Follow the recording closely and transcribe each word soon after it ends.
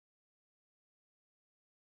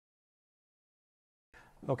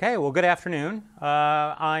Okay, well, good afternoon.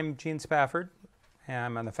 I'm Gene Spafford, and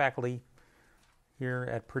I'm on the faculty here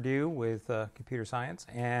at Purdue with computer science,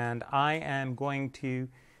 and I am going to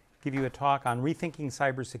give you a talk on rethinking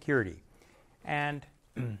cybersecurity. And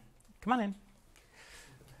come on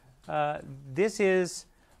in. This is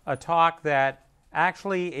a talk that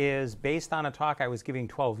actually is based on a talk I was giving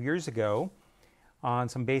 12 years ago on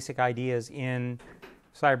some basic ideas in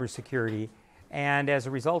cybersecurity. And as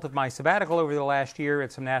a result of my sabbatical over the last year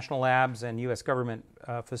at some national labs and U.S. government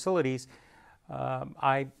facilities,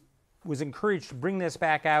 I was encouraged to bring this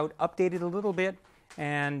back out, update it a little bit,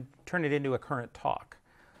 and turn it into a current talk.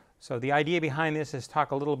 So the idea behind this is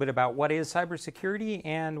talk a little bit about what is cybersecurity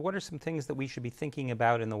and what are some things that we should be thinking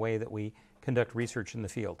about in the way that we conduct research in the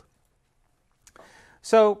field.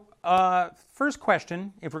 So first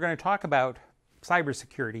question, if we're going to talk about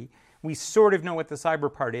cybersecurity, we sort of know what the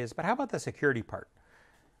cyber part is, but how about the security part?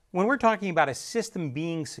 When we're talking about a system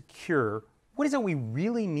being secure, what is it we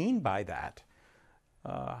really mean by that?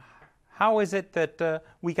 How is it that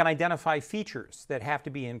we can identify features that have to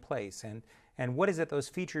be in place, and what is it those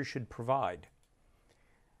features should provide?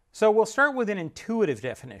 So we'll start with an intuitive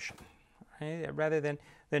definition. Right? Rather than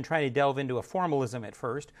trying to delve into a formalism at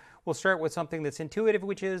first, we'll start with something that's intuitive,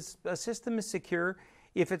 which is a system is secure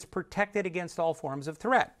if it's protected against all forms of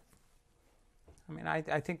threat. I mean, I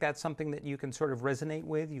think that's something that you can sort of resonate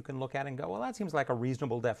with. You can look at and go, well, that seems like a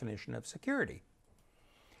reasonable definition of security.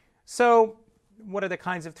 So what are the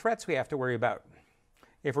kinds of threats we have to worry about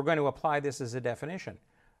if we're going to apply this as a definition?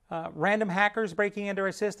 Random hackers breaking into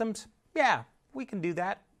our systems? Yeah, we can do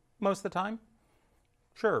that most of the time.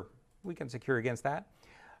 Sure, we can secure against that.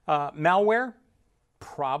 Malware?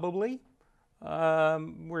 Probably.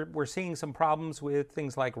 We're seeing some problems with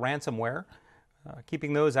things like ransomware.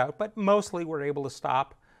 Keeping those out, but mostly we're able to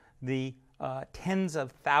stop the tens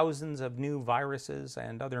of thousands of new viruses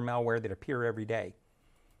and other malware that appear every day.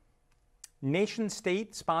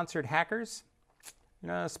 Nation-state sponsored hackers,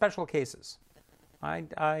 special cases.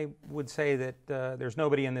 I would say that there's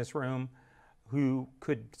nobody in this room who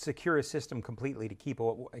could secure a system completely to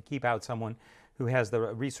keep out someone who has the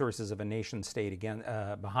resources of a nation-state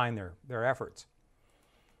behind their efforts.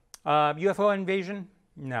 UFO invasion?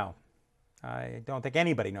 No. I don't think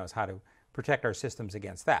anybody knows how to protect our systems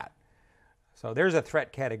against that. So there's a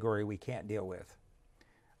threat category we can't deal with.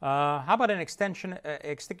 How about an extinction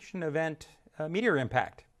event meteor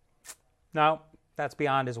impact? No, that's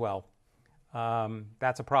beyond as well.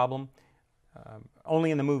 That's a problem. Only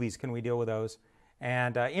in the movies can we deal with those.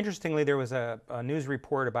 And interestingly, there was a news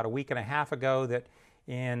report about a week and a half ago that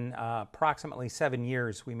in approximately 7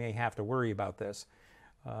 years we may have to worry about this.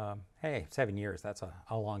 Hey, 7 years, that's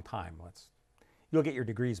a long time. You'll get your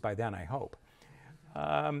degrees by then, I hope.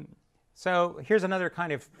 So here's another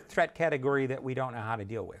kind of threat category that we don't know how to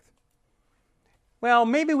deal with. Well,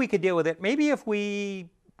 maybe we could deal with it. Maybe if we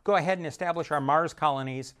go ahead and establish our Mars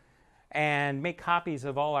colonies and make copies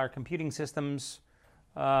of all our computing systems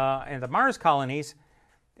and the Mars colonies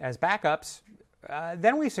as backups,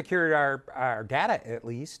 then we've secured our data at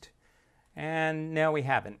least. And no, we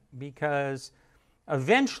haven't, because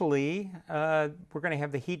eventually, we're going to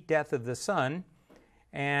have the heat death of the sun,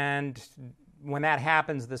 and when that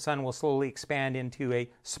happens, the sun will slowly expand into a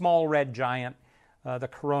small red giant. The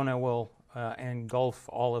corona will engulf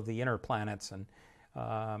all of the inner planets, and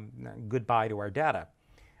goodbye to our data.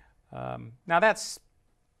 Now, that's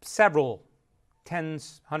several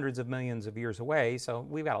tens, hundreds of millions of years away, so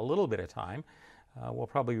we've got a little bit of time. We'll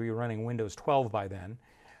probably be running Windows 12 by then,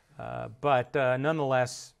 but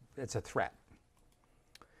nonetheless, it's a threat.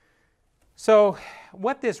 So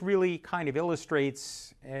what this really kind of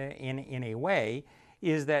illustrates in a way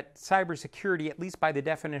is that cybersecurity, at least by the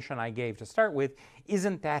definition I gave to start with,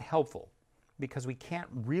 isn't that helpful because we can't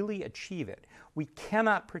really achieve it. We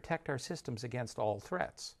cannot protect our systems against all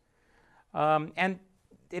threats. And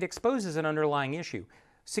it exposes an underlying issue.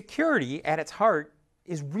 Security, at its heart,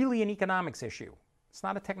 is really an economics issue. It's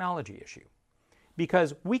not a technology issue.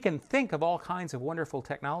 Because we can think of all kinds of wonderful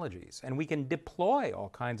technologies, and we can deploy all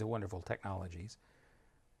kinds of wonderful technologies,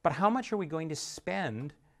 but how much are we going to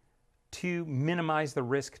spend to minimize the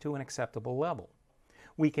risk to an acceptable level?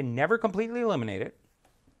 We can never completely eliminate it,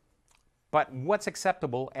 but what's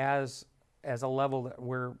acceptable as a level that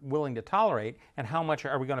we're willing to tolerate, and how much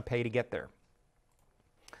are we going to pay to get there?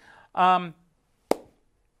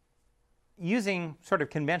 Using sort of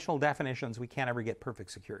conventional definitions, we can't ever get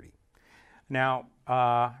perfect security. Now,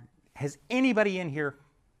 has anybody in here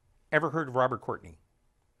ever heard of Robert Courtney?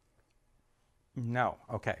 No.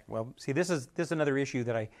 Okay. Well, see, this is another issue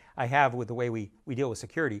that I have with the way we deal with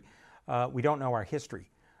security. We don't know our history.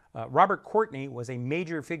 Robert Courtney was a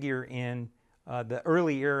major figure in the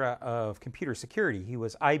early era of computer security. He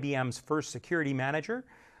was IBM's first security manager,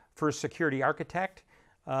 first security architect,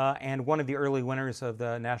 and one of the early winners of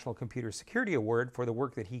the National Computer Security Award for the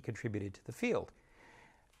work that he contributed to the field.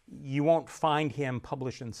 You won't find him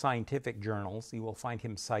published in scientific journals. You will find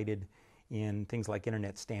him cited in things like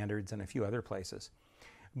Internet Standards and a few other places.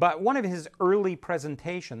 But one of his early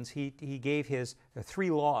presentations, he gave his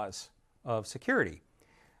 3 laws of security.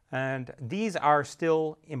 And these are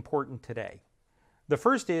still important today. The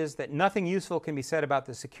first is that nothing useful can be said about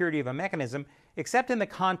the security of a mechanism except in the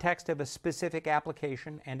context of a specific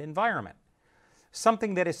application and environment.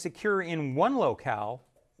 Something that is secure in one locale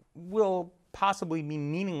will possibly be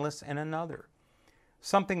meaningless in another.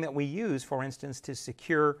 Something that we use, for instance, to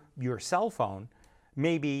secure your cell phone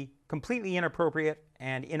may be completely inappropriate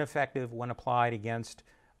and ineffective when applied against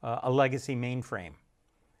a legacy mainframe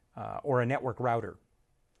or a network router.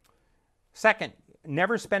 Second,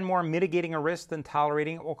 never spend more mitigating a risk than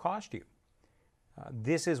tolerating it will cost you.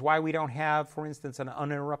 This is why we don't have, for instance, an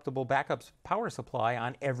uninterruptible backup power supply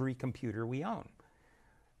on every computer we own.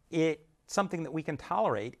 It's something that we can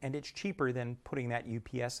tolerate, and it's cheaper than putting that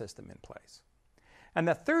UPS system in place. And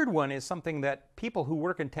the third one is something that people who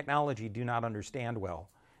work in technology do not understand well.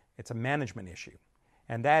 It's a management issue.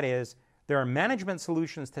 And that is, there are management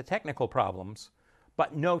solutions to technical problems,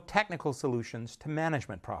 but no technical solutions to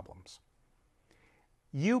management problems.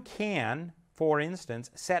 You can, for instance,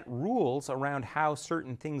 set rules around how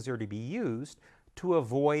certain things are to be used to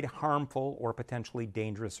avoid harmful or potentially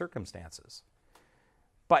dangerous circumstances.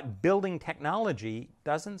 But building technology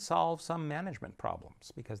doesn't solve some management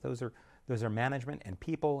problems, because those are management and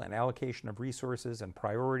people and allocation of resources and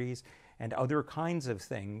priorities and other kinds of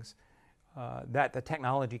things that the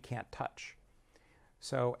technology can't touch.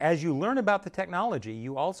 So as you learn about the technology,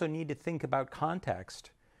 you also need to think about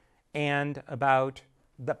context and about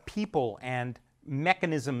the people and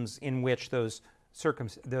mechanisms in which those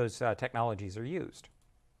technologies are used.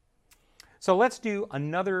 So let's do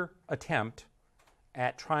another attempt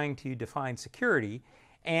at trying to define security,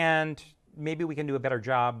 and maybe we can do a better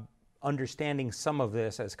job understanding some of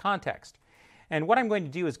this as context. And what I'm going to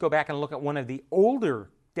do is go back and look at one of the older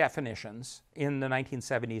definitions in the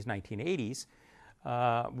 1970s,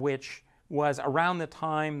 1980s, which was around the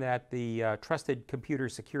time that the Trusted Computer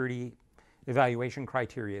Security Evaluation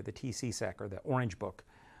Criteria, the TCSEC, or the Orange Book,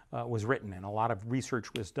 was written, and a lot of research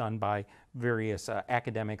was done by various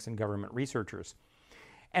academics and government researchers.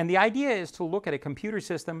 And the idea is to look at a computer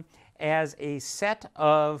system as a set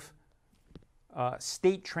of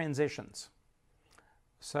state transitions.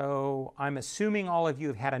 So I'm assuming all of you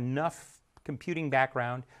have had enough computing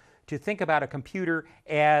background to think about a computer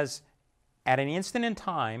as, at an instant in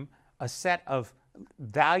time, a set of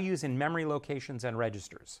values in memory locations and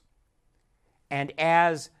registers. And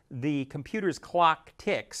as the computer's clock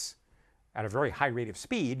ticks at a very high rate of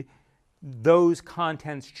speed, those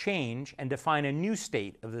contents change and define a new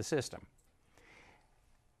state of the system.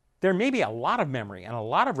 There may be a lot of memory and a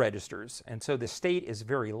lot of registers, and so the state is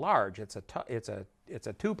very large. It's a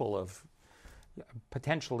tuple of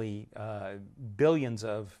potentially billions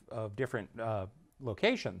of different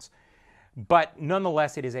locations. But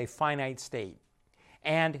nonetheless, it is a finite state.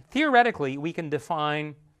 And theoretically, we can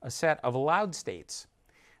define a set of allowed states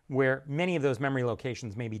where many of those memory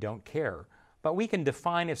locations maybe don't care. But we can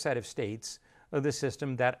define a set of states of the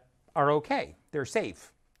system that are okay. They're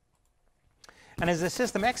safe. And as the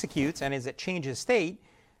system executes and as it changes state,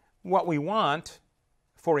 what we want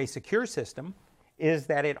for a secure system is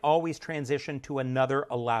that it always transition to another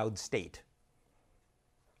allowed state.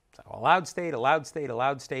 So allowed state, allowed state,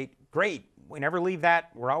 allowed state. Great. We never leave that.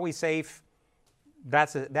 We're always safe.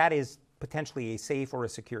 That is potentially a safe or a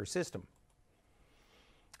secure system.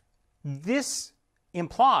 This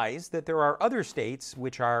implies that there are other states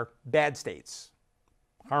which are bad states,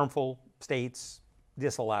 harmful states,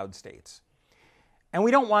 disallowed states. And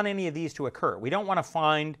we don't want any of these to occur. We don't want to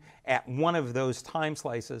find at one of those time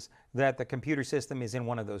slices that the computer system is in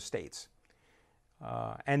one of those states.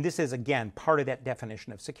 And this is, again, part of that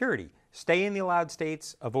definition of security. Stay in the allowed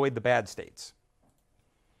states, avoid the bad states.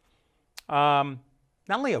 Not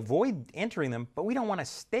only avoid entering them, but we don't want to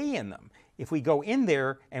stay in them. If we go in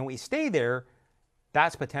there and we stay there,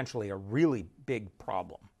 that's potentially a really big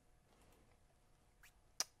problem.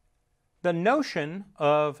 The notion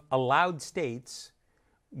of allowed states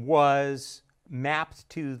was mapped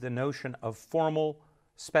to the notion of formal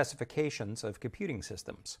specifications of computing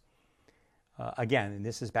systems. Again, and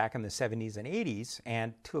this is back in the 70s and 80s,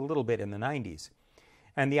 and to a little bit in the 90s.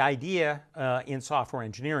 And the idea in software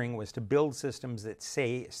engineering was to build systems that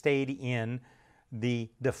stayed in the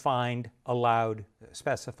defined, allowed,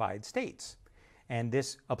 specified states. And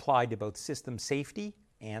this applied to both system safety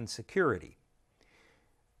and security.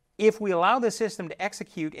 If we allow the system to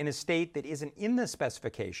execute in a state that isn't in the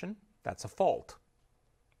specification, that's a fault.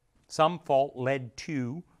 Some fault led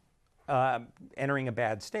to entering a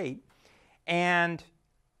bad state. And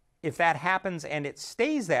if that happens and it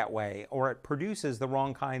stays that way, or it produces the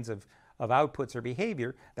wrong kinds of outputs or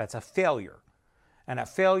behavior, that's a failure. And a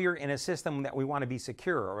failure in a system that we want to be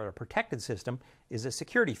secure, or a protected system, is a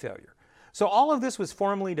security failure. So all of this was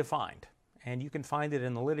formally defined. And you can find it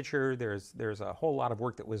in the literature. There's a whole lot of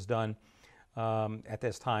work that was done at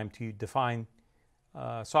this time to define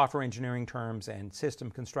software engineering terms and system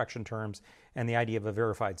construction terms and the idea of a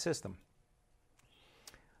verified system.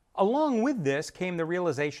 Along with this came the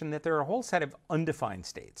realization that there are a whole set of undefined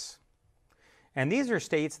states. And these are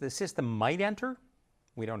states the system might enter.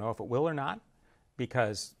 We don't know if it will or not,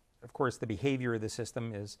 because, of course, the behavior of the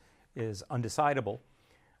system is undecidable.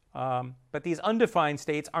 But these undefined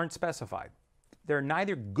states aren't specified. They're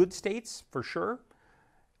neither good states, for sure,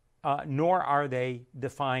 nor are they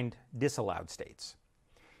defined disallowed states.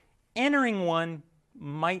 Entering one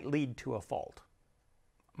might lead to a fault,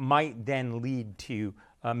 might then lead to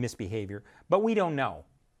misbehavior, but we don't know.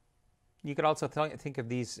 You could also think of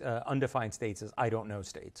these undefined states as I don't know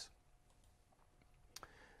states.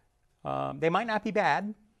 They might not be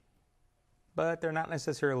bad, but they're not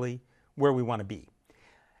necessarily where we want to be.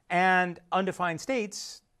 And undefined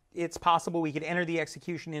states, it's possible we could enter the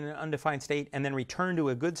execution in an undefined state and then return to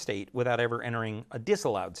a good state without ever entering a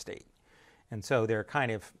disallowed state. And so they're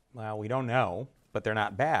kind of, well, we don't know, but they're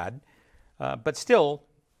not bad. But still,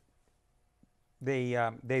 they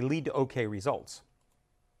lead to okay results.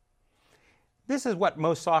 This is what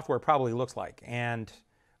most software probably looks like. And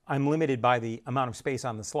I'm limited by the amount of space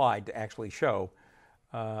on the slide to actually show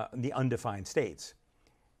the undefined states.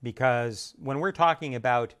 Because when we're talking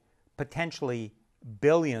about potentially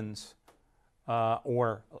billions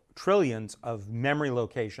or trillions of memory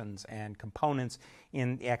locations and components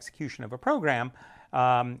in the execution of a program,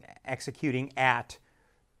 executing at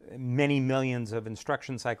many millions of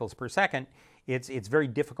instruction cycles per second, it's very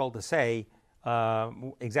difficult to say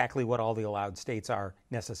exactly what all the allowed states are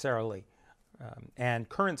necessarily. And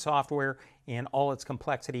current software in all its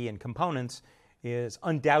complexity and components is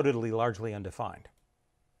undoubtedly largely undefined.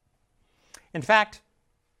 In fact,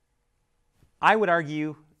 I would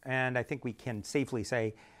argue, and I think we can safely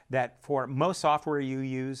say, that for most software you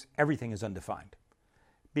use, everything is undefined,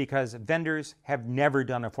 because vendors have never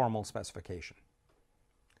done a formal specification.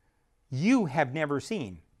 You have never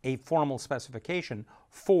seen a formal specification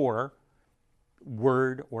for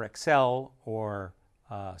Word or Excel or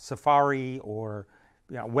Safari or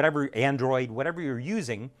whatever, Android, whatever you're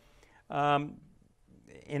using,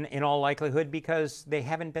 in all likelihood, because they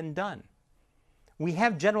haven't been done. We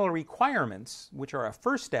have general requirements, which are a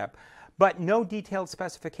first step, but no detailed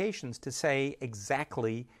specifications to say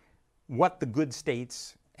exactly what the good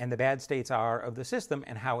states and the bad states are of the system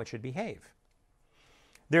and how it should behave.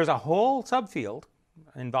 There's a whole subfield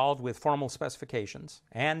involved with formal specifications,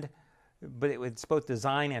 but it's both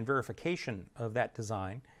design and verification of that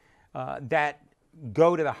design that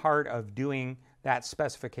go to the heart of doing that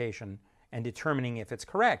specification and determining if it's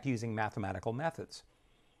correct using mathematical methods.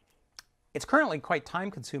 It's currently quite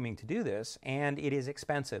time-consuming to do this, and it is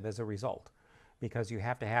expensive as a result, because you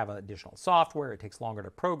have to have additional software, it takes longer to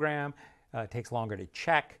program, it takes longer to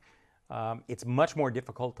check. It's much more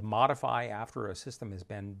difficult to modify after a system has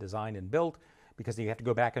been designed and built, because you have to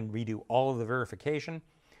go back and redo all of the verification,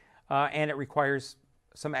 and it requires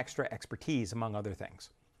some extra expertise, among other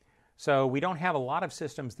things. So we don't have a lot of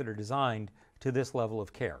systems that are designed to this level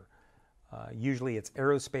of care. Usually it's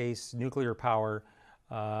aerospace, nuclear power,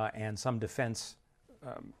 and some defense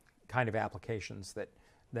kind of applications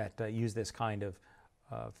that use this kind of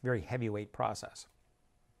very heavyweight process.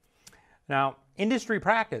 Now, industry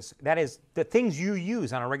practice, that is the things you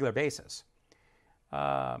use on a regular basis.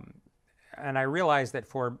 And I realize that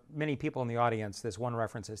for many people in the audience, this one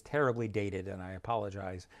reference is terribly dated, and I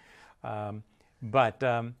apologize. But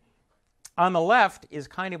on the left is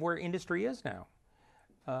kind of where industry is now.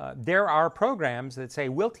 There are programs that say,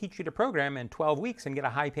 we'll teach you to program in 12 weeks and get a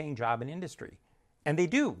high-paying job in industry. And they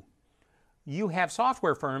do. You have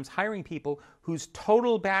software firms hiring people whose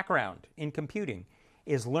total background in computing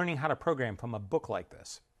is learning how to program from a book like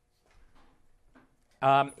this.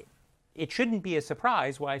 It shouldn't be a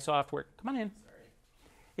surprise why software... Come on in. Sorry.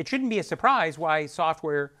 It shouldn't be a surprise why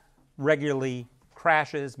software regularly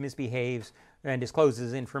crashes, misbehaves, and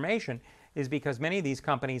discloses information, is because many of these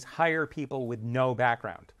companies hire people with no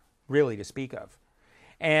background, really, to speak of.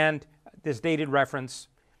 And this dated reference.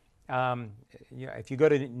 If you go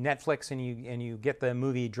to Netflix and you get the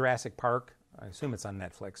movie Jurassic Park, I assume it's on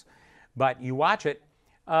Netflix, but you watch it,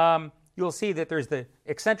 you'll see that there's the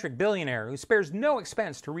eccentric billionaire who spares no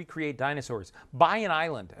expense to recreate dinosaurs, buy an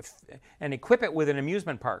island, and equip it with an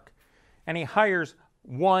amusement park. And he hires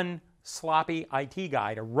one sloppy IT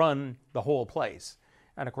guy to run the whole place.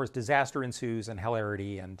 And of course, disaster ensues and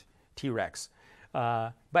hilarity and T-Rex.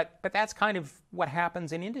 But that's kind of what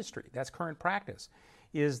happens in industry. That's current practice,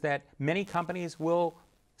 is that many companies will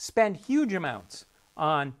spend huge amounts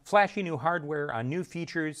on flashy new hardware, on new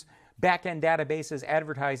features, back-end databases,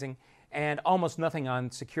 advertising, and almost nothing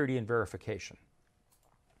on security and verification.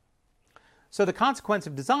 So the consequence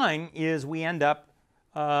of design is we end up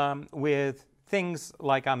with things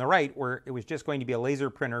like on the right, where it was just going to be a laser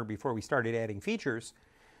printer before we started adding features.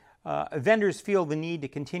 Vendors feel the need to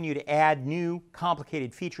continue to add new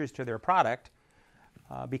complicated features to their product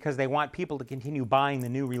because they want people to continue buying the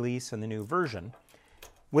new release and the new version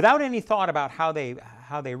without any thought about how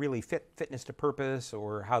they really fitness to purpose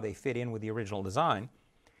or how they fit in with the original design.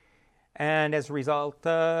 And as a result,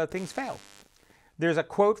 things fail. There's a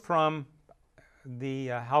quote from the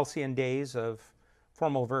halcyon days of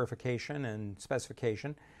formal verification and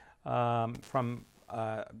specification from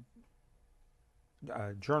a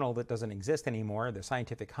journal that doesn't exist anymore, the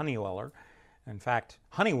Scientific Honeyweller. In fact,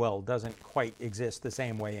 Honeywell doesn't quite exist the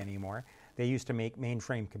same way anymore. They used to make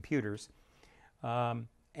mainframe computers.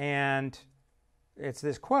 And it's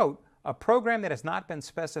this quote: "A program that has not been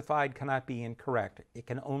specified cannot be incorrect. It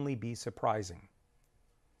can only be surprising."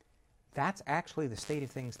 That's actually the state of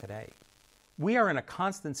things today. We are in a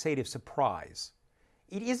constant state of surprise.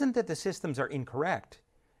 It isn't that the systems are incorrect.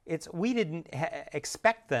 It's we didn't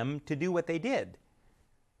expect them to do what they did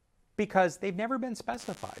because they've never been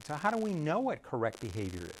specified. So how do we know what correct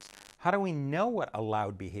behavior is? How do we know what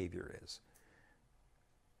allowed behavior is?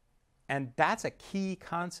 And that's a key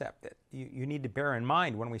concept that you need to bear in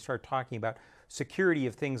mind when we start talking about security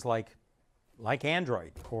of things like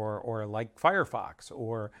Android or like Firefox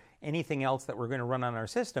or anything else that we're going to run on our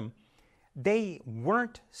system. They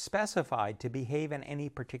weren't specified to behave in any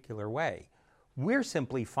particular way. We're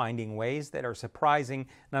simply finding ways that are surprising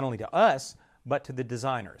not only to us, but to the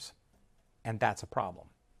designers. And that's a problem.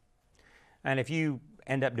 And if you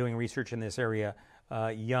end up doing research in this area,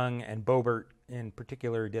 Young and Boebert in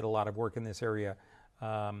particular did a lot of work in this area.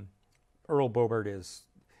 Earl Boebert is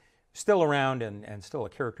still around and still a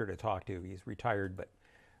character to talk to. He's retired, but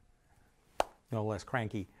no less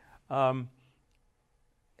cranky.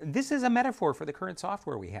 This is a metaphor for the current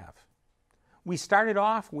software we have. We started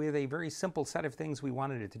off with a very simple set of things we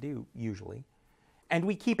wanted it to do, usually, and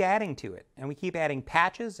we keep adding to it, and we keep adding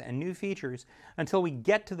patches and new features until we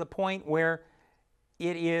get to the point where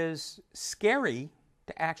it is scary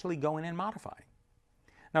to actually go in and modify.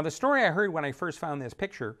 Now, the story I heard when I first found this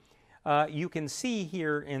picture, you can see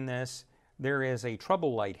here in this, there is a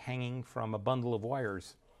trouble light hanging from a bundle of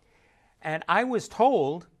wires. And I was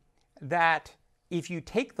told that if you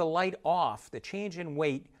take the light off, the change in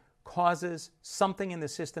weight causes something in the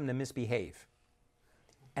system to misbehave.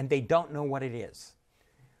 And they don't know what it is.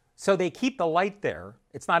 So they keep the light there,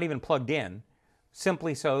 it's not even plugged in,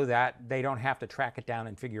 simply so that they don't have to track it down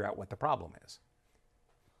and figure out what the problem is.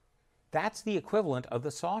 That's the equivalent of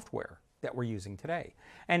the software that we're using today.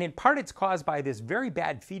 And in part, it's caused by this very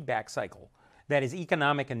bad feedback cycle that is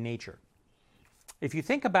economic in nature. If you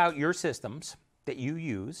think about your systems that you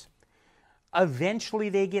use, eventually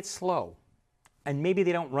they get slow. And maybe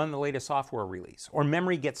they don't run the latest software release, or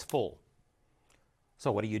memory gets full.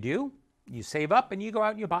 So what do? You save up and you go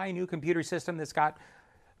out and you buy a new computer system that's got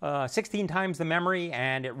 16 times the memory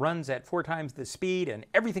and it runs at 4 times the speed and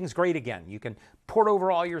everything's great again. You can port over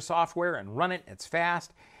all your software and run it. It's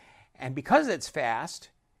fast. And because it's fast,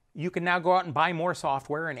 you can now go out and buy more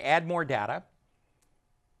software and add more data.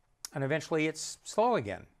 And eventually it's slow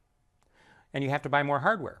again. And you have to buy more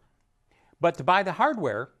hardware. But to buy the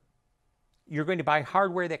hardware, you're going to buy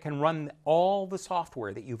hardware that can run all the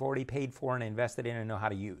software that you've already paid for and invested in and know how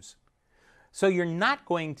to use. So you're not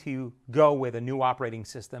going to go with a new operating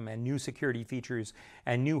system and new security features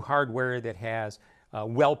and new hardware that has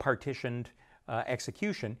well-partitioned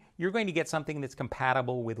execution. You're going to get something that's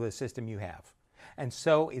compatible with the system you have. And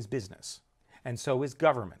so is business. And so is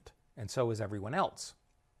government. And so is everyone else.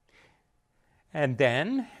 And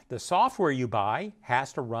then the software you buy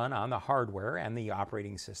has to run on the hardware and the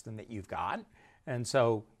operating system that you've got. And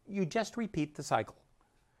so you just repeat the cycle.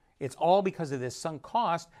 It's all because of this sunk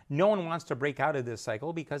cost. No one wants to break out of this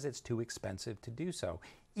cycle because it's too expensive to do so,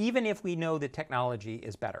 even if we know the technology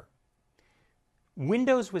is better.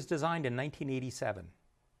 Windows was designed in 1987.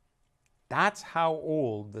 That's how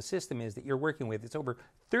old the system is that you're working with. It's over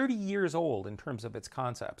 30 years old in terms of its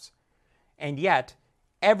concepts. And yet,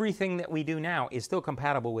 everything that we do now is still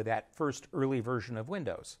compatible with that first early version of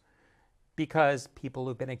Windows, because people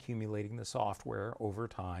have been accumulating the software over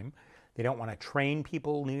time. They don't want to train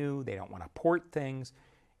people new. They don't want to port things.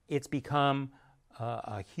 It's become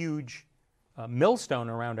a huge millstone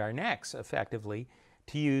around our necks, effectively,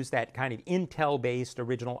 to use that kind of Intel-based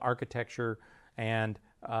original architecture and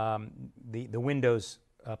the Windows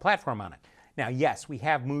platform on it. Now, yes, we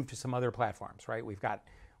have moved to some other platforms, right? We've got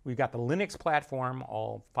the Linux platform,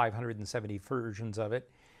 all 570 versions of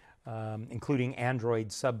it, including Android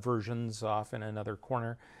subversions off in another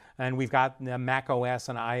corner. And we've got the Mac OS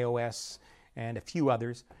and iOS and a few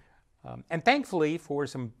others. And thankfully, for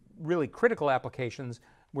some really critical applications,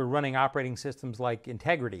 we're running operating systems like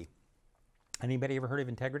Integrity. Anybody ever heard of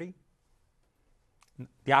Integrity?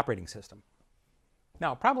 The operating system.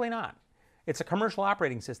 No, probably not. It's a commercial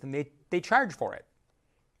operating system. They charge for it.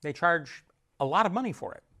 They charge a lot of money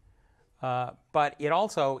for it. But it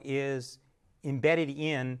also is embedded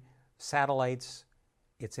in satellites,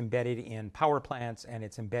 it's embedded in power plants, and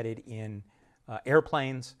it's embedded in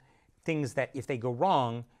airplanes, things that if they go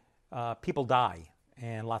wrong, people die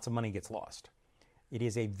and lots of money gets lost. It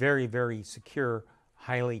is a very, very secure,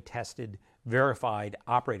 highly tested, verified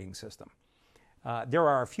operating system. There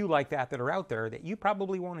are a few like that are out there that you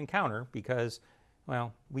probably won't encounter because,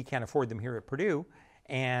 well, we can't afford them here at Purdue,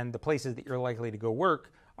 and the places that you're likely to go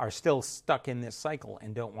work are still stuck in this cycle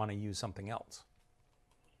and don't want to use something else.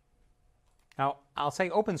 Now, I'll say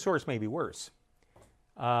open source may be worse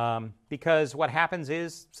because what happens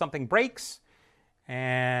is something breaks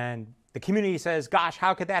and the community says, gosh,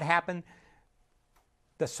 how could that happen?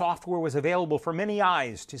 The software was available for many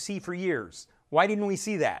eyes to see for years. Why didn't we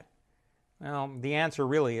see that? Well, the answer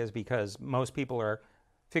really is because most people are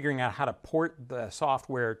figuring out how to port the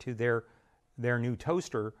software to their new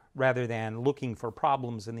toaster rather than looking for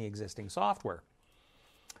problems in the existing software.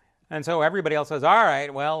 And so everybody else says, all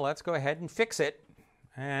right, well, let's go ahead and fix it,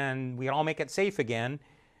 and we all make it safe again,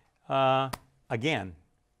 again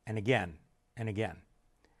and again and again.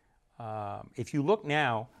 If you look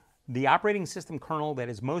now, the operating system kernel that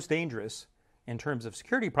is most dangerous in terms of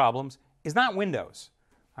security problems is not Windows.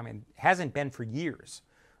 I mean, it hasn't been for years.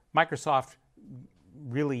 Microsoft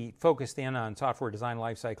really focused in on software design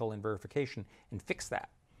lifecycle and verification and fixed that.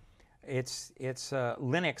 It's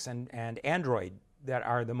Linux and Android that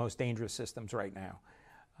are the most dangerous systems right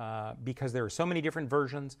now because there are so many different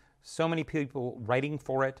versions, so many people writing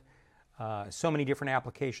for it, so many different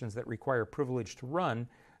applications that require privilege to run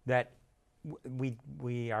that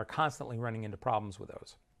we are constantly running into problems with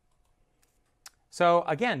those. So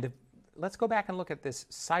again, let's go back and look at this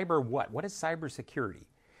cyber what? What is cybersecurity?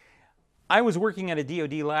 I was working at a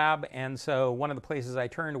DoD lab, and so one of the places I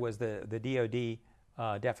turned was the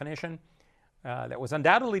DoD definition that was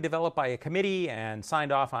undoubtedly developed by a committee and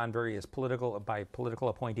signed off on by political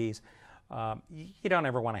appointees. You don't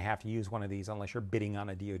ever want to have to use one of these unless you're bidding on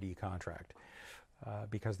a DoD contract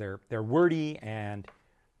because they're wordy, and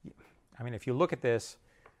I mean, if you look at this,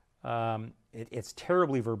 it's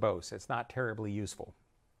terribly verbose. It's not terribly useful.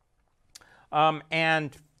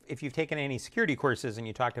 And if you've taken any security courses and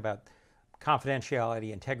you talked about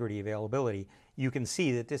confidentiality, integrity, availability, you can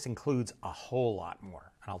see that this includes a whole lot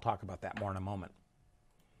more. And I'll talk about that more in a moment.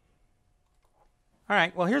 All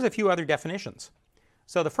right, well, here's a few other definitions.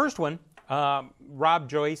 So the first one, Rob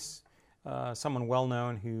Joyce, someone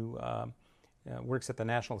well-known who works at the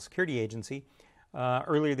National Security Agency,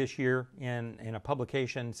 earlier this year in a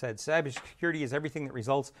publication said, cybersecurity is everything that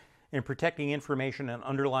results in protecting information and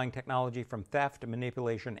underlying technology from theft,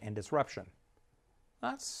 manipulation, and disruption.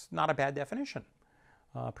 That's not a bad definition,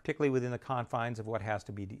 particularly within the confines of what has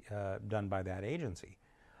to be done by that agency.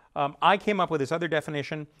 I came up with this other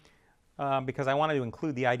definition because I wanted to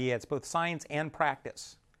include the idea it's both science and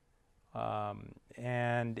practice.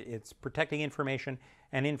 And it's protecting information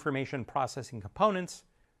and information processing components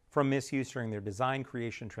from misuse during their design,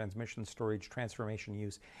 creation, transmission, storage, transformation,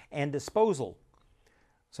 use, and disposal.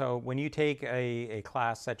 So when you take a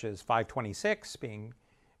class such as 526 being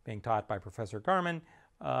taught by Professor Garman,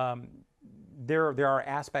 there are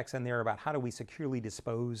aspects in there about how do we securely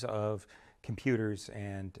dispose of computers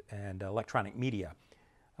and electronic media.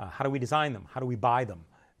 How do we design them? How do we buy them?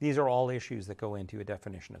 These are all issues that go into a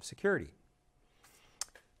definition of security.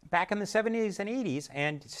 Back in the 70s and 80s,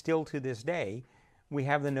 and still to this day, we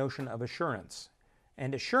have the notion of assurance.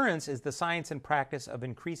 And assurance is the science and practice of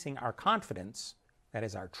increasing our confidence, that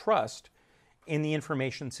is our trust, in the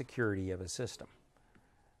information security of a system.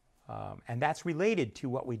 And that's related to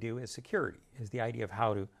what we do as security, is the idea of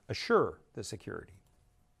how to assure the security.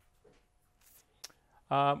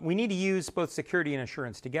 We need to use both security and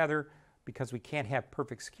assurance together because we can't have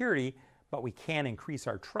perfect security, but we can increase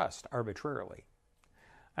our trust arbitrarily.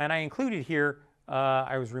 And I included here,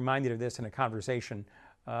 I was reminded of this in a conversation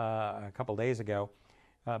a couple days ago.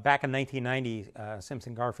 Back in 1990,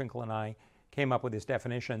 Simpson Garfinkel and I came up with this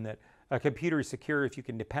definition that a computer is secure if you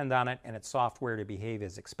can depend on it and its software to behave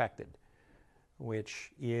as expected,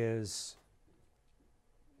 which is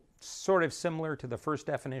sort of similar to the first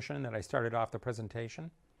definition that I started off the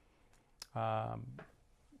presentation.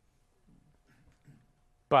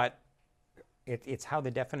 But it's how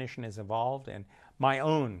the definition has evolved, and my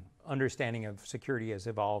own understanding of security has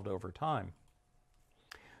evolved over time.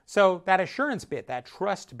 So that assurance bit, that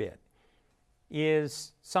trust bit,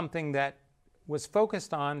 is something that was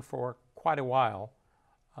focused on for quite a while.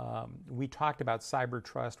 We talked about cyber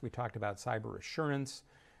trust, we talked about cyber assurance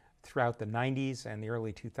throughout the 90s and the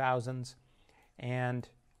early 2000s, and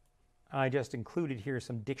I just included here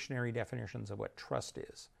some dictionary definitions of what trust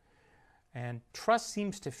is. And trust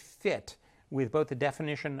seems to fit with both the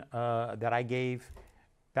definition that I gave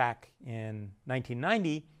back in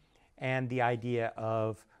 1990 and the idea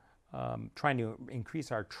of trying to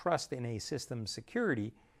increase our trust in a system's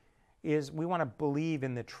security. Is we want to believe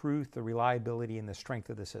in the truth, the reliability, and the strength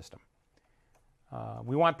of the system.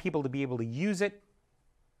 We want people to be able to use it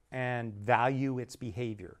and value its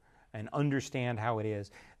behavior and understand how it is.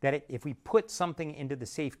 That if we put something into the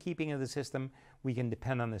safekeeping of the system, we can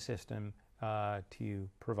depend on the system to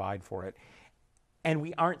provide for it. And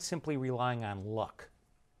we aren't simply relying on luck.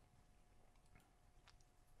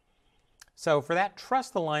 So for that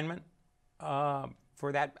trust alignment,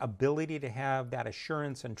 for that ability to have that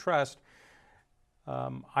assurance and trust,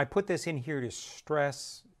 I put this in here to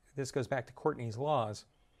stress, this goes back to Courtney's laws,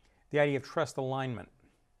 the idea of trust alignment.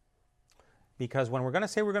 Because when we're going to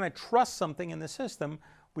say we're going to trust something in the system,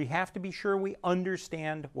 we have to be sure we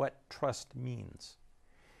understand what trust means.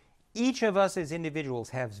 Each of us as individuals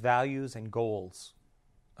has values and goals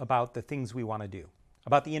about the things we want to do,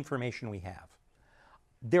 about the information we have.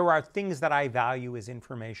 There are things that I value as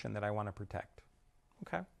information that I want to protect.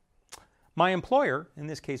 Okay. My employer, in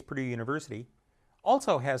this case Purdue University,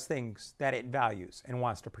 also has things that it values and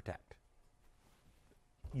wants to protect.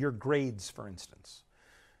 Your grades, for instance.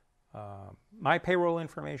 My payroll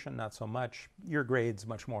information, not so much. Your grades,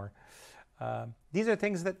 much more. These are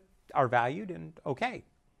things that are valued and okay.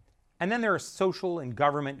 And then there are social and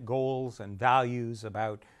government goals and values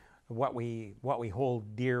about what we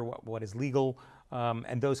hold dear, what is legal,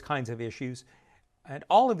 and those kinds of issues. And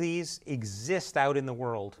all of these exist out in the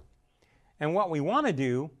world. And what we want to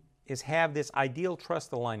do is have this ideal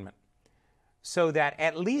trust alignment so that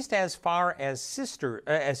at least as far as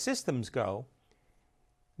systems go,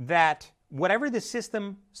 that whatever the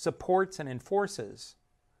system supports and enforces,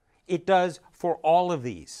 it does for all of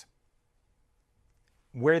these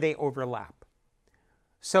where they overlap.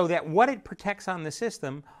 So that what it protects on the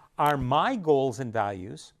system are my goals and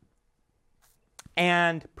values,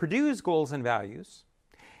 and Purdue's goals and values,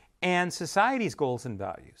 and society's goals and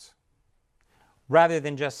values, rather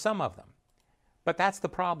than just some of them. But that's the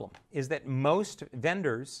problem, is that most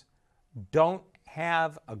vendors don't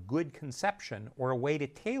have a good conception or a way to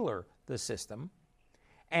tailor the system,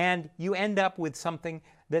 and you end up with something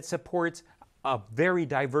that supports a very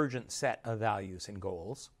divergent set of values and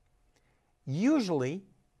goals. Usually,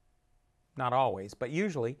 not always, but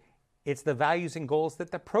usually, it's the values and goals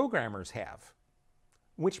that the programmers have,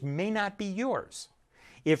 which may not be yours.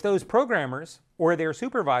 If those programmers or their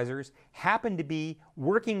supervisors happen to be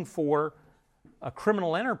working for a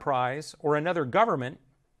criminal enterprise or another government,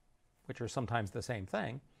 which are sometimes the same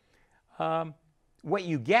thing, what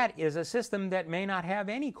you get is a system that may not have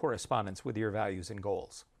any correspondence with your values and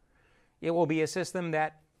goals. It will be a system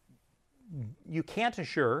that you can't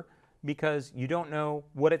assure because you don't know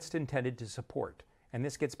what it's intended to support. And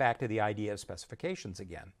this gets back to the idea of specifications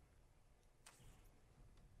again.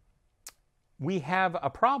 We have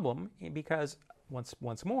a problem because,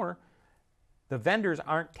 once more, the vendors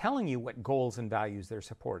aren't telling you what goals and values they're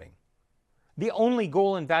supporting. The only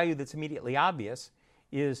goal and value that's immediately obvious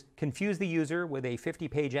is confuse the user with a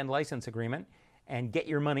 50-page end license agreement and get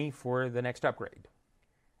your money for the next upgrade.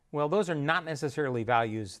 Well, those are not necessarily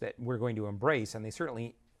values that we're going to embrace, and they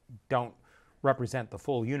certainly don't represent the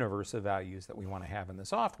full universe of values that we want to have in the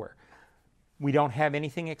software. We don't have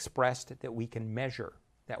anything expressed that we can measure,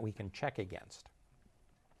 that we can check against.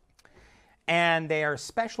 And they are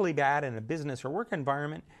especially bad in a business or work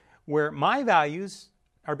environment where my values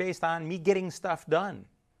are based on me getting stuff done.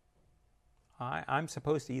 I'm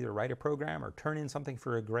supposed to either write a program or turn in something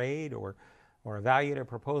for a grade or evaluate a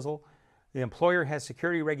proposal. The employer has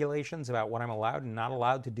security regulations about what I'm allowed and not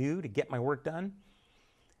allowed to do to get my work done.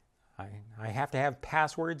 I have to have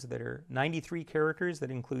passwords that are 93 characters that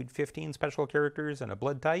include 15 special characters and a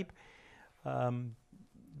blood type.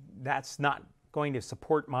 That's not going to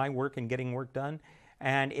support my work and getting work done.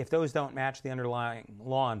 And if those don't match the underlying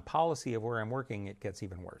law and policy of where I'm working, it gets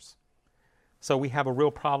even worse. So we have a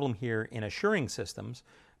real problem here in assuring systems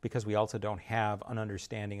because we also don't have an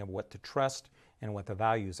understanding of what to trust and what the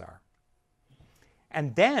values are.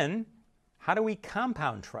 And then, how do we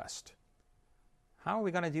compound trust? How are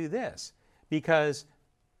we going to do this? Because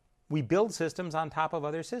we build systems on top of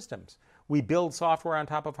other systems. We build software on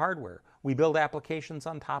top of hardware. We build applications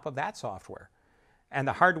on top of that software. And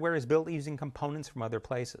the hardware is built using components from other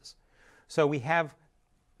places. So we have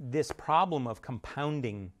this problem of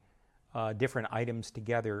compounding different items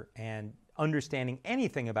together and understanding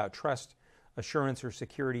anything about trust, assurance, or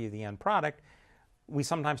security of the end product. We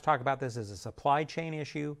sometimes talk about this as a supply chain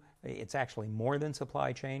issue. It's actually more than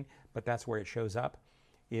supply chain, but that's where it shows up,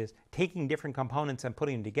 is taking different components and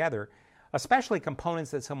putting them together, especially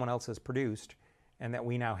components that someone else has produced and that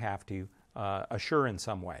we now have to assure in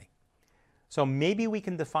some way. So maybe we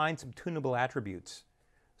can define some tunable attributes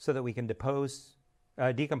so that we can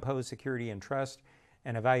decompose security and trust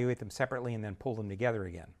and evaluate them separately and then pull them together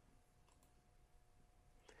again.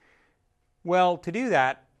 Well, to do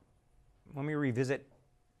that, let me revisit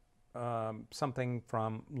something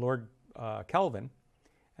from Lord Kelvin.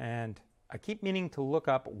 And I keep meaning to look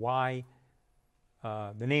up why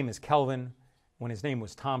the name is Kelvin when his name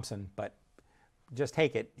was Thomson, but just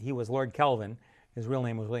take it. He was Lord Kelvin. His real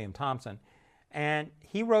name was William Thomson. And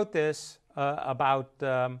he wrote this about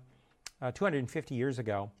 250 years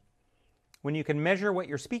ago. When you can measure what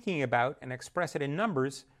you're speaking about and express it in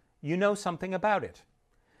numbers, you know something about it.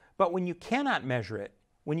 But when you cannot measure it,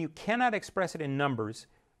 when you cannot express it in numbers,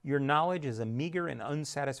 your knowledge is a meager and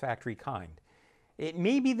unsatisfactory kind. It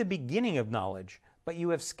may be the beginning of knowledge, but you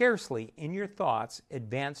have scarcely, in your thoughts,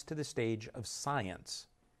 advanced to the stage of science.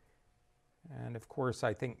 And of course,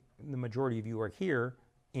 I think the majority of you are here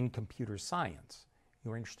in computer science.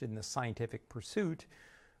 You're interested in the scientific pursuit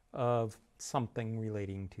of something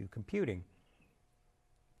relating to computing.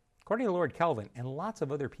 According to Lord Kelvin and lots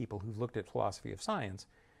of other people who've looked at philosophy of science,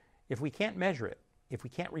 if we can't measure it, if we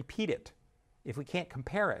can't repeat it, if we can't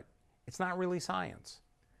compare it, it's not really science.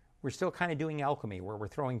 We're still kind of doing alchemy, where we're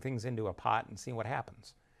throwing things into a pot and seeing what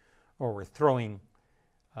happens. Or we're throwing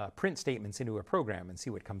print statements into a program and see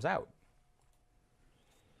what comes out.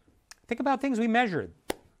 Think about things we measured,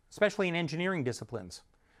 especially in engineering disciplines.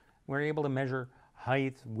 We're able to measure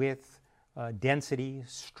height, width, density,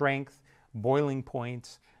 strength, boiling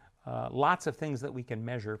points, lots of things that we can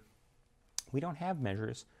measure. We don't have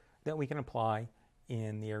measures that we can apply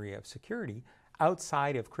in the area of security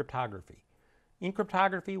outside of cryptography. In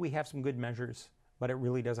cryptography, we have some good measures, but it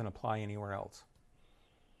really doesn't apply anywhere else.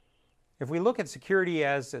 If we look at security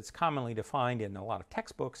as it's commonly defined in a lot of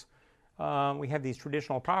textbooks, we have these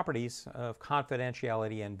traditional properties of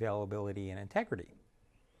confidentiality and availability and integrity,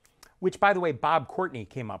 which, by the way, Bob Courtney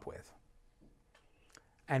came up with.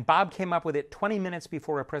 And Bob came up with it 20 minutes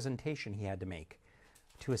before a presentation he had to make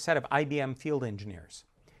to a set of IBM field engineers.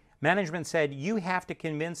 Management said, you have to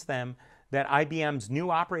convince them that IBM's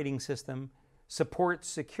new operating system supports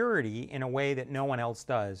security in a way that no one else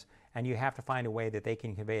does, and you have to find a way that they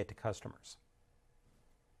can convey it to customers.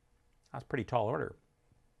 That's a pretty tall order.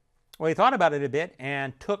 Well, he thought about it a bit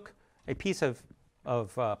and took a piece of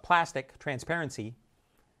plastic transparency.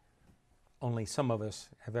 Only some of us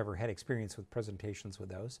have ever had experience with presentations with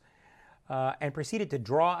those, and proceeded to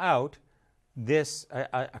draw out this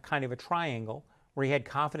a kind of a triangle where he had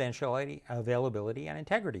confidentiality, availability, and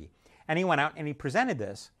integrity. And he went out and he presented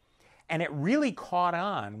this, and it really caught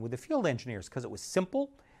on with the field engineers because it was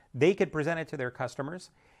simple. They could present it to their customers,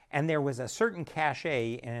 and there was a certain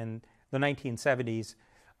cachet in the 1970s,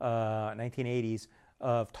 1980s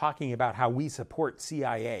of talking about how we support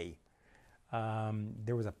CIA.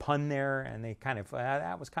 There was a pun there, and they kind of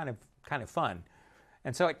that was kind of fun,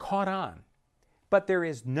 and so it caught on. But there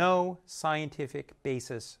is no scientific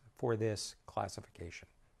basis for this classification,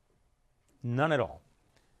 none at all.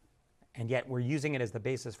 And yet we're using it as the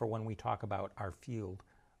basis for when we talk about our field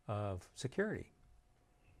of security.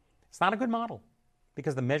 It's not a good model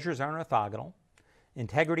because the measures aren't orthogonal.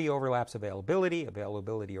 Integrity overlaps availability.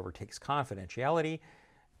 Availability overtakes confidentiality.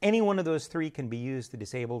 Any one of those three can be used to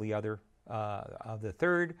disable the other of the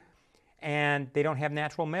third, and they don't have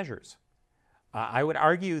natural measures. I would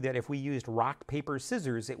argue that if we used rock, paper,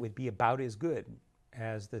 scissors, it would be about as good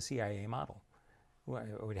as the CIA model.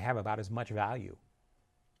 would have about as much value.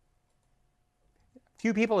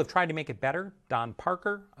 Few people have tried to make it better. Don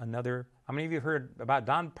Parker, another. How many of you have heard about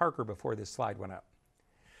Don Parker before this slide went up?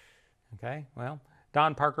 Okay, well,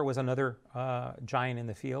 Don Parker was another giant in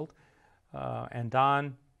the field. And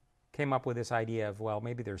Don came up with this idea of, well,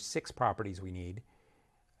 maybe there's 6 properties we need.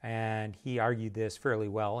 And he argued this fairly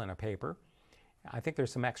well in a paper. I think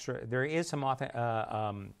there's some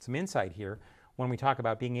some insight here when we talk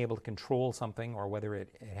about being able to control something or whether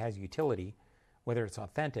it has utility, whether it's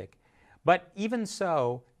authentic. But even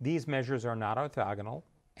so, these measures are not orthogonal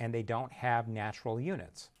and they don't have natural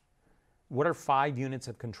units. What are 5 units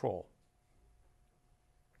of control?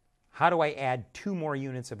 How do I add 2 more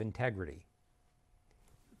units of integrity?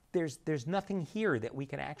 There's nothing here that we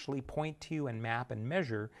can actually point to and map and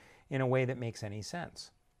measure in a way that makes any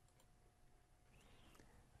sense.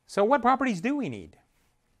 So what properties do we need?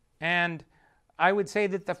 And I would say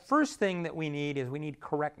that the first thing that we need is we need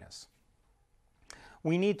correctness.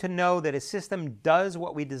 We need to know that a system does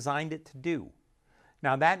what we designed it to do.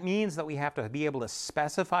 Now that means that we have to be able to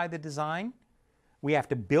specify the design, we have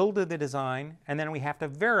to build the design, and then we have to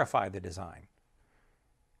verify the design.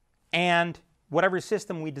 And whatever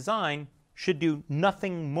system we design should do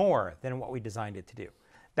nothing more than what we designed it to do.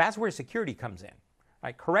 That's where security comes in.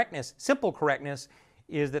 Right? Correctness, simple correctness,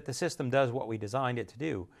 is that the system does what we designed it to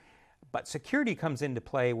do. But security comes into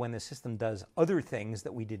play when the system does other things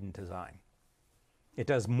that we didn't design. It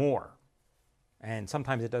does more. And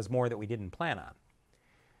sometimes it does more that we didn't plan on.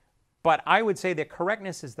 But I would say that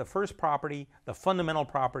correctness is the first property, the fundamental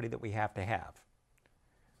property that we have to have.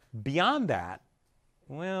 Beyond that,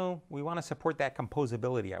 well, we want to support that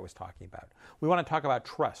composability I was talking about. We want to talk about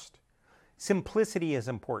trust. Simplicity is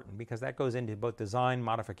important because that goes into both design,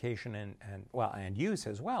 modification, and use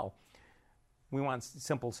as well. We want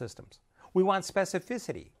simple systems. We want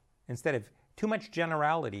specificity. Instead of too much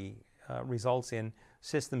generality results in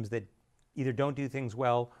systems that either don't do things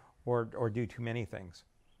well or do too many things.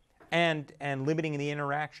 And limiting the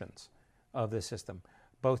interactions of the system,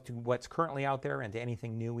 both to what's currently out there and to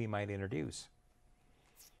anything new we might introduce.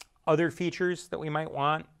 Other features that we might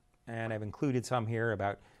want, and I've included some here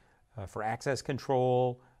about for access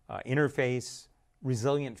control, interface,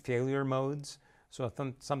 resilient failure modes. So if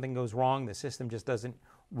something goes wrong, the system just doesn't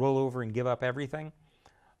roll over and give up everything.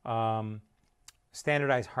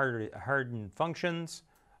 Standardized hardened functions,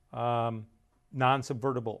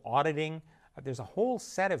 non-subvertible auditing. There's a whole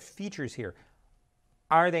set of features here.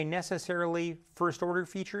 Are they necessarily first-order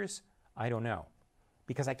features? I don't know,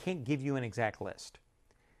 because I can't give you an exact list.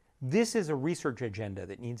 This is a research agenda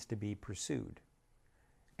that needs to be pursued.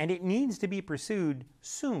 And it needs to be pursued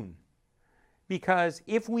soon. Because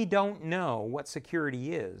if we don't know what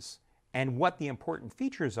security is and what the important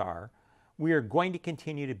features are, we are going to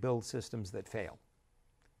continue to build systems that fail.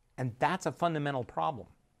 And that's a fundamental problem.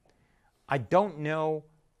 I don't know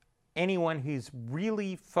anyone who's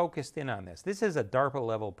really focused in on this. This is a DARPA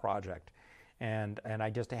level project, and I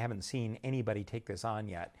just haven't seen anybody take this on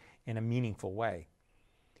yet in a meaningful way.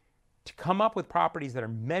 To come up with properties that are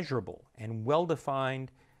measurable and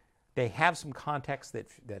well-defined, they have some context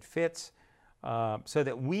that fits, so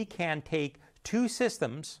that we can take 2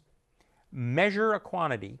 systems, measure a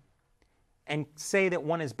quantity, and say that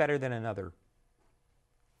one is better than another,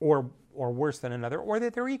 or worse than another, or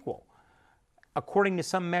that they're equal, according to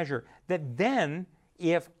some measure, that then,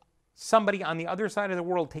 if somebody on the other side of the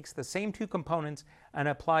world takes the same 2 components and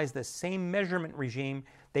applies the same measurement regime,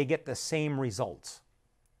 they get the same results.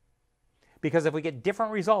 Because if we get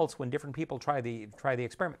different results when different people try the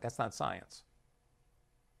experiment, that's not science.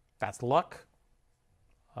 That's luck.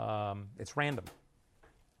 It's random.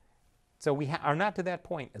 So we are not to that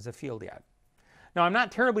point as a field yet. Now, I'm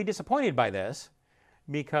not terribly disappointed by this,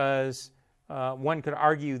 because one could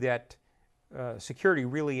argue that security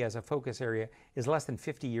really as a focus area is less than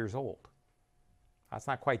 50 years old. That's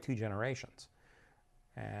not quite 2 generations.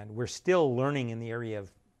 And we're still learning in the area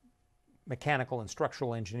of mechanical and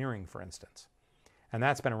structural engineering, for instance. And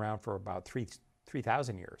that's been around for about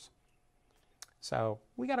 3,000 years. So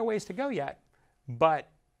we got a ways to go yet, but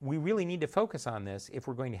we really need to focus on this if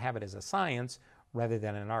we're going to have it as a science rather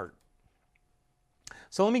than an art.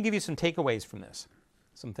 So let me give you some takeaways from this,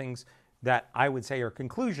 some things that I would say are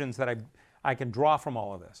conclusions that I can draw from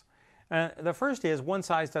all of this. The first is one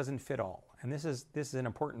size doesn't fit all, and this is an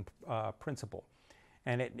important principle,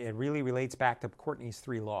 and it really relates back to Courtney's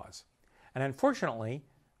 3 laws. And unfortunately,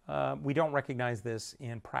 we don't recognize this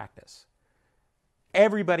in practice.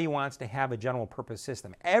 Everybody wants to have a general purpose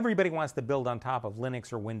system. Everybody wants to build on top of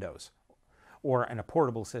Linux or Windows, or in a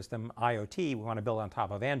portable system, IoT, we want to build on top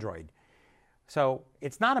of Android. So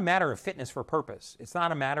it's not a matter of fitness for purpose. It's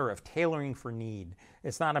not a matter of tailoring for need.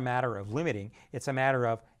 It's not a matter of limiting. It's a matter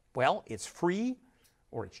of, well, it's free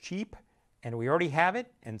or it's cheap and we already have it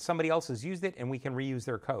and somebody else has used it and we can reuse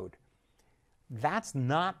their code. That's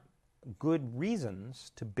not good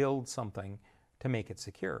reasons to build something to make it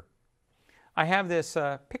secure. I have this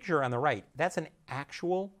picture on the right. That's an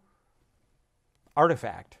actual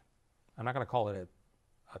artifact. I'm not going to call it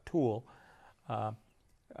a tool.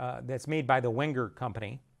 That's made by the Wenger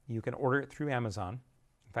company. You can order it through Amazon.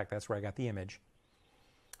 In fact, that's where I got the image.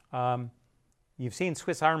 You've seen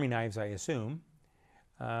Swiss Army knives, I assume.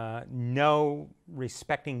 No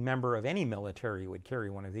respecting member of any military would carry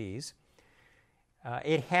one of these.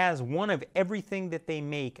 It has one of everything that they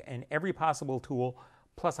make and every possible tool,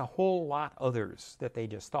 plus a whole lot others that they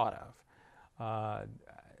just thought of.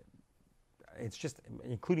 It's just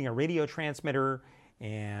including a radio transmitter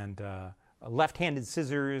and left-handed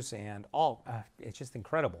scissors and all. It's just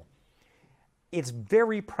incredible. It's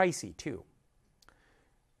very pricey too.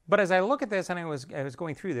 But as I look at this and I was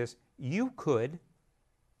going through this, you could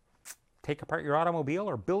take apart your automobile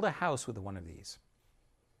or build a house with one of these.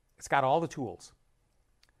 It's got all the tools.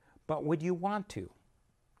 But would you want to?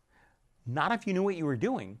 Not if you knew what you were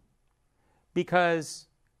doing, because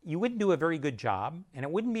you wouldn't do a very good job and it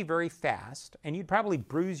wouldn't be very fast and you'd probably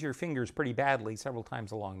bruise your fingers pretty badly several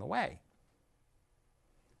times along the way.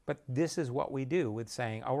 But this is what we do with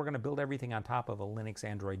saying, oh, we're going to build everything on top of a Linux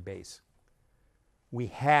Android base. We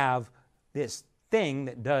have this thing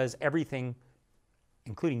that does everything,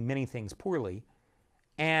 including many things poorly,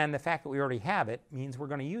 and the fact that we already have it means we're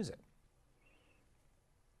going to use it.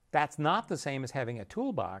 That's not the same as having a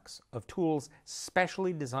toolbox of tools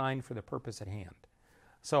specially designed for the purpose at hand.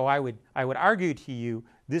 So I would argue to you,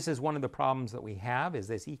 this is one of the problems that we have, is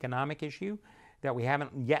this economic issue that we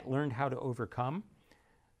haven't yet learned how to overcome.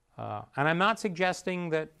 And I'm not suggesting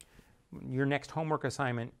that your next homework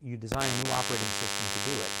assignment, you design a new operating system to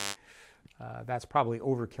do it. That's probably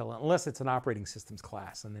overkill, unless it's an operating systems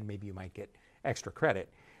class, and then maybe you might get extra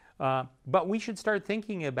credit. But we should start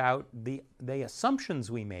thinking about the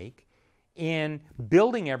assumptions we make in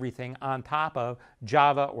building everything on top of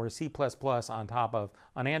Java or C++ on top of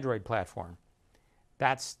an Android platform.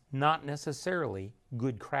 That's not necessarily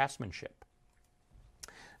good craftsmanship.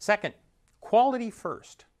 Second, quality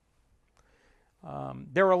first.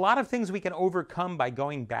 There are a lot of things we can overcome by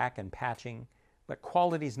going back and patching, but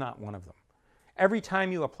quality is not one of them. Every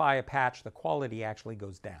time you apply a patch, the quality actually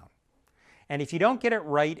goes down. And if you don't get it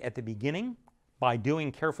right at the beginning by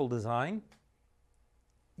doing careful design,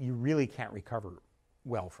 you really can't recover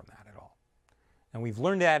well from that at all. And we've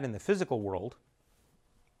learned that in the physical world,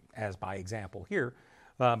 as by example here,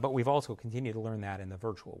 but we've also continued to learn that in the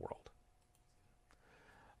virtual world.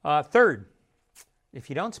 Third, if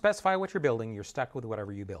you don't specify what you're building, you're stuck with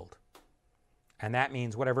whatever you build. And that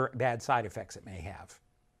means whatever bad side effects it may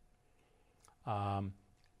have.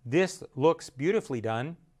 This looks beautifully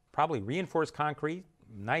done. Probably reinforced concrete,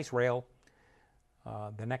 nice rail.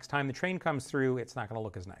 The next time the train comes through, it's not going to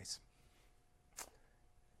look as nice.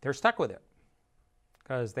 They're stuck with it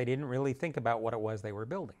because they didn't really think about what it was they were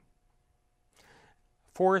building.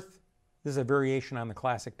 Fourth, this is a variation on the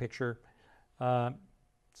classic picture.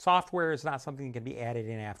 Software is not something that can be added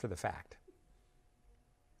in after the fact.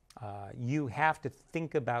 You have to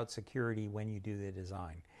think about security when you do the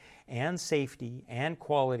design. And safety, and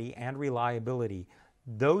quality, and reliability.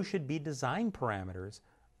 Those should be design parameters,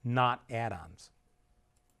 not add-ons.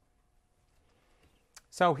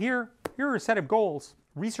 So here are a set of goals,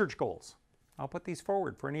 research goals. I'll put these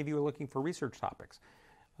forward for any of you who are looking for research topics.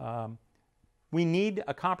 We need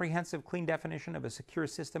a comprehensive, clean definition of a secure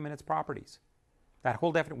system and its properties. That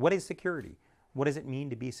whole definition, what is security? What does it mean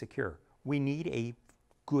to be secure? We need a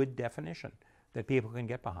good definition that people can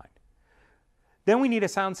get behind. Then we need a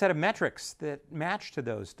sound set of metrics that match to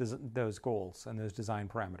those goals and those design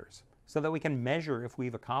parameters so that we can measure if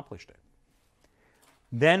we've accomplished it.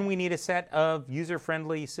 Then we need a set of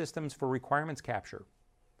user-friendly systems for requirements capture,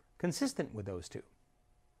 consistent with those two.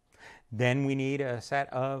 Then we need a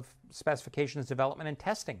set of specifications, development, and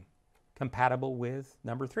testing compatible with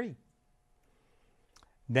number 3.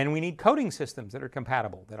 Then we need coding systems that are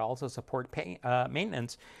compatible, that also support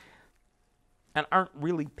maintenance and aren't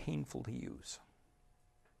really painful to use.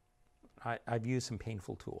 I've used some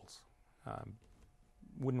painful tools.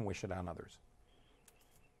 Wouldn't wish it on others.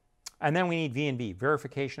 And then we need V&V,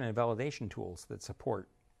 verification and validation tools that support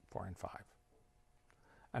 4 and 5.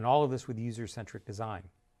 And all of this with user-centric design.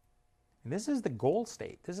 And this is the goal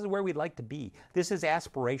state. This is where we'd like to be. This is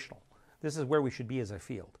aspirational. This is where we should be as a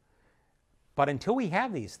field. But until we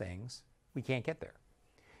have these things, we can't get there.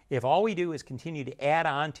 If all we do is continue to add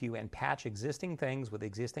on to and patch existing things with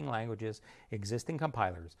existing languages, existing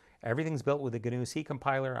compilers, everything's built with a GNU C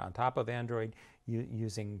compiler on top of Android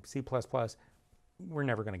using C++, we're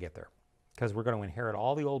never going to get there because we're going to inherit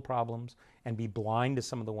all the old problems and be blind to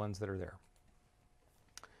some of the ones that are there.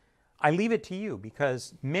 I leave it to you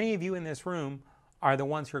because many of you in this room are the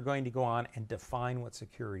ones who are going to go on and define what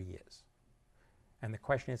security is. And the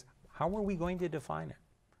question is, how are we going to define it?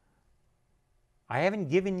 I haven't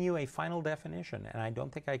given you a final definition, and I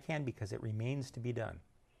don't think I can because it remains to be done.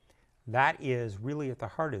 That is really at the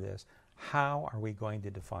heart of this. How are we going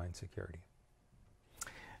to define security?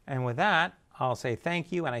 And with that, I'll say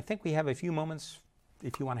thank you, and I think we have a few moments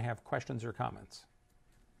if you want to have questions or comments.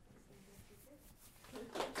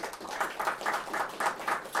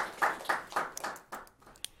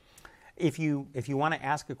 If you want to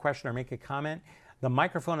ask a question or make a comment, the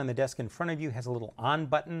microphone on the desk in front of you has a little on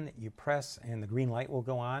button that you press and the green light will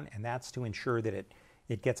go on, and that's to ensure that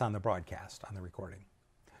it gets on the broadcast, on the recording.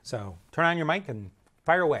 So turn on your mic and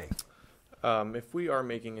fire away. If we are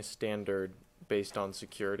making a standard based on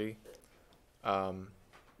security, that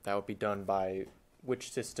would be done by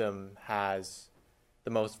which system has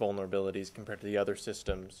the most vulnerabilities compared to the other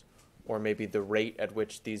systems, or maybe the rate at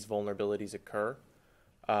which these vulnerabilities occur.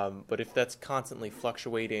 But if that's constantly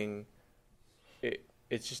fluctuating,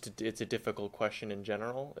 it's a difficult question in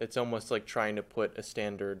general. It's almost like trying to put a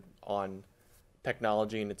standard on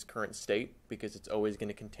technology in its current state because it's always going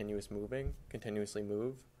to continuously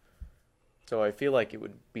move. So I feel like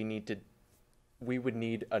we would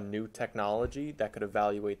need a new technology that could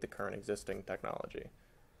evaluate the current existing technology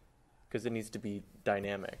because it needs to be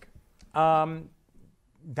dynamic.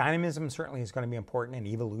 Dynamism certainly is going to be important in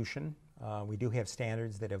evolution. We do have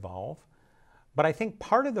standards that evolve. But I think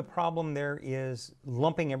part of the problem there is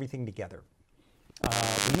lumping everything together.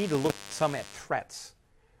 We need to look some at threats.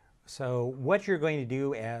 So what you're going to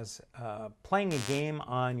do as playing a game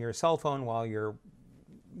on your cell phone while you're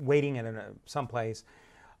waiting at someplace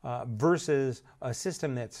versus a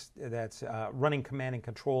system that's running command and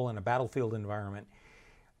control in a battlefield environment,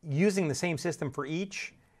 using the same system for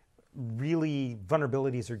each, really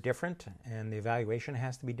vulnerabilities are different and the evaluation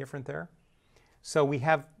has to be different there. So we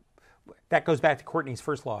have, that goes back to Courtney's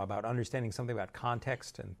first law about understanding something about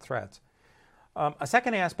context and threats. A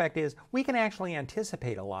second aspect is we can actually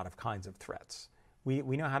anticipate a lot of kinds of threats. We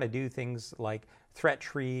know how to do things like threat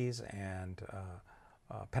trees and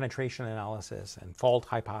penetration analysis and fault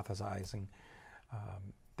hypothesizing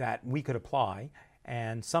that we could apply.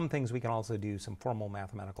 And some things we can also do some formal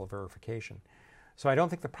mathematical verification. So I don't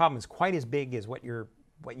think the problem is quite as big as what you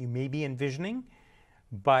may be envisioning,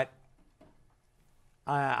 but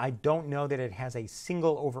I don't know that it has a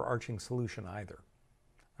single overarching solution either.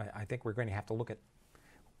 I think we're going to have to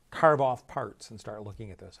carve off parts and start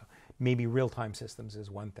looking at those. Maybe real-time systems is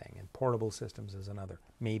one thing and portable systems is another.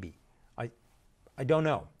 Maybe. I don't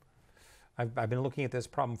know. I've been looking at this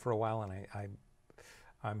problem for a while and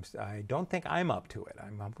I don't think I'm up to it.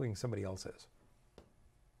 I'm hoping somebody else is.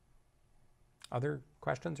 Other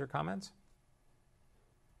questions or comments?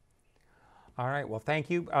 All right, well, thank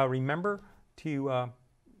you. Remember to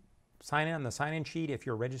sign in on the sign-in sheet if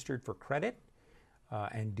you're registered for credit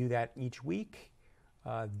and do that each week.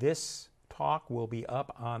 This talk will be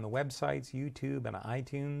up on the websites, YouTube and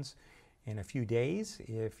iTunes in a few days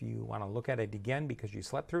if you want to look at it again because you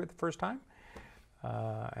slept through it the first time.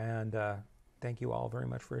 And thank you all very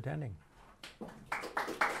much for attending.